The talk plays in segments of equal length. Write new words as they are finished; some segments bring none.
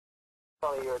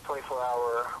Calling your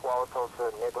 24-hour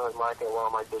Wauwatosa neighborhood market.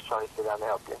 Walmart just trying to sit down to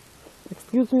help you.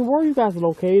 Excuse me, where are you guys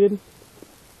located?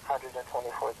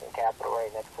 124th and Capitol,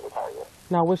 right next to the Target.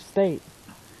 Now, which state?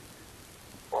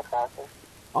 Wisconsin?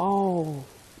 Oh,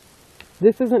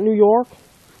 this isn't New York?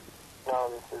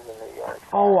 No, this is in New York.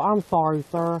 Oh, I'm sorry,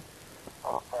 sir.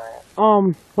 Oh,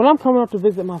 sorry. When I'm coming up to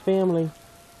visit my family,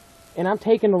 and I'm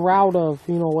taking the route of,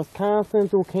 Wisconsin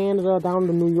through Canada down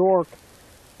to New York,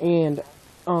 and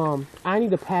I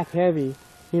need to pack heavy,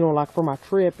 like for my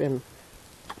trip, and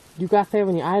you guys have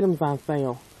any items on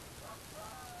sale?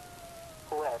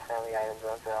 Who has family items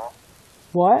on sale?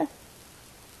 What?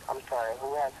 I'm sorry,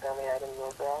 who has family items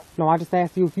on sale? No, I just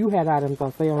asked you if you had items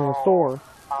on sale in the store.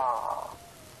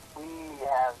 We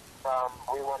have some.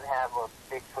 We wouldn't have a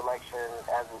big selection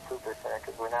as a supercenter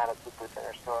because we're not a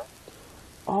supercenter store.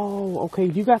 Oh, okay.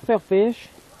 Do you guys sell fish?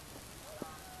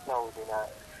 No, we do not.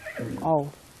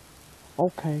 Oh,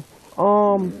 okay.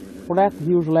 Well, that's a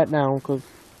huge letdown because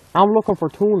I'm looking for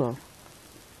tuna.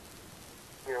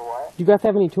 You're what? Do you guys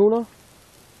have any tuna?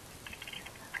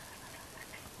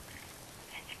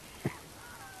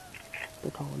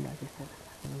 They're calling back.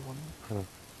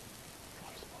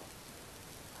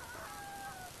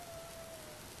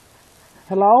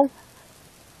 Hello?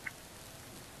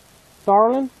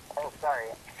 Darling? Oh, sorry.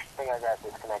 I think I got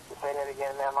disconnected. Say that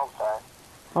again, ma'am. I'm sorry.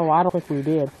 Oh, I don't think we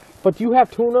did. But do you have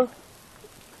tuna?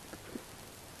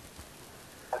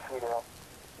 Yes, we do.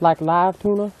 Like live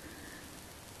tuna?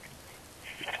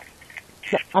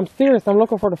 No, I'm serious. I'm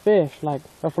looking for the fish, like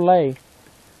a fillet.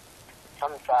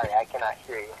 I'm sorry. I cannot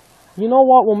hear you. You know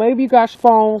what? Well, maybe you got your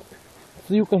phone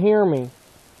so you can hear me.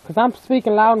 Because I'm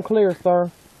speaking loud and clear,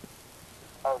 sir.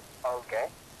 Oh, okay.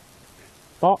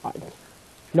 Oh,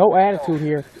 no attitude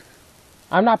here.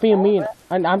 I'm not being mean.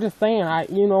 I'm just saying, I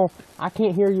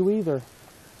can't hear you either.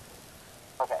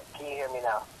 Okay. Can you hear me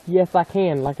now? Yes, I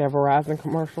can, like that Verizon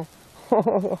commercial.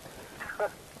 Okay,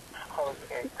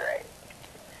 great.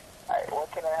 Alright,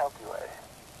 what can I help you with?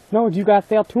 No, do you guys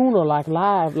sell tuna, like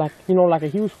live, like, like a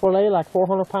huge fillet, like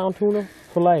 400-pound tuna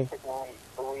fillet?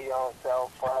 We don't sell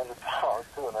 400-pound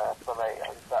tuna fillet.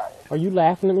 I'm sorry. Are you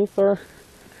laughing at me, sir?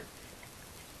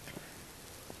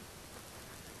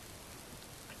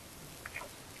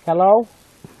 Hello?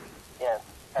 Yes,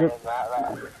 I am not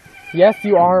laughing. Yes,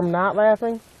 you are. I'm not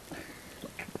laughing.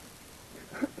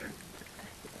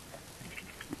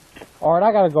 Alright,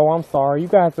 I gotta go. I'm sorry. You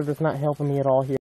guys are just not helping me at all here.